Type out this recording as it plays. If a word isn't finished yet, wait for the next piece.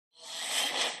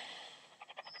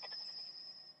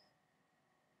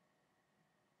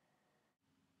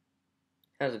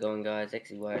How's it going, guys?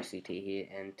 XYRCT here,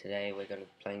 and today we're going to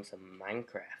be playing some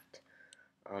Minecraft.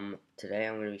 Today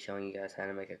I'm going to be showing you guys how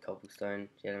to make a cobblestone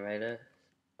generator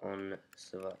on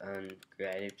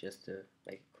creative, just to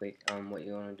make it quick. What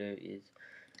you want to do is,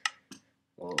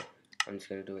 well, I'm just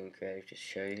going to do it in creative just to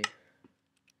show you.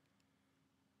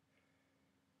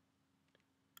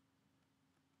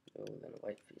 We're going to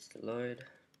wait for this to load.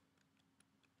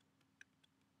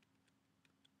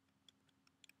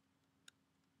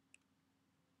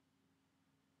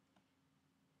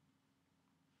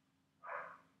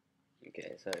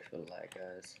 Okay, sorry for the lag,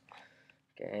 guys.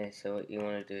 Okay, so what you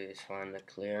want to do is find the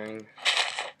clearing,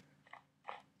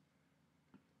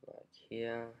 like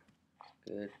here.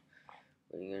 Good.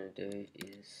 What you're going to do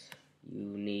is,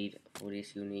 for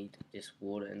this you need just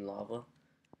water and lava.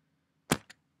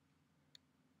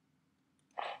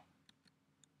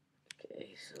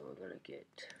 Okay, so we're going to get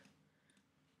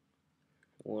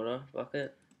water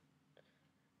bucket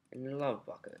and the lava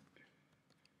bucket.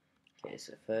 Okay,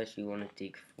 so first you want to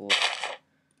dig 4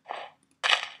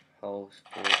 holes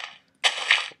for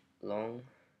long.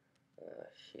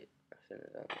 Shit, I shouldn't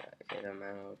have done that. Okay, don't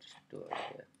matter, I'll just do it over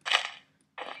here.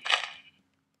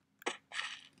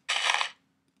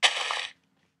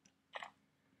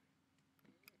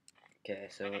 Okay,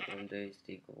 so what we're going to do is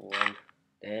dig 1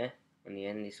 there. On the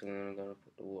end, this one we're going to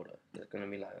put the water. So it's going to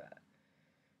be like that.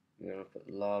 We're going to put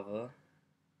lava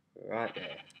right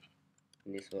there.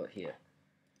 And this right here.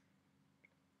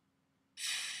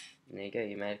 And there you go,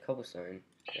 you made a cobblestone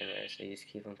generator, so you just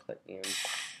keep on collecting them.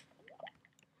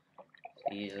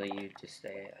 So usually you just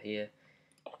stay out here,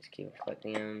 just keep on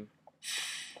collecting them.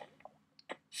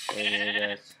 There you go,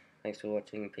 guys. Thanks for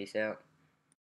watching, peace out.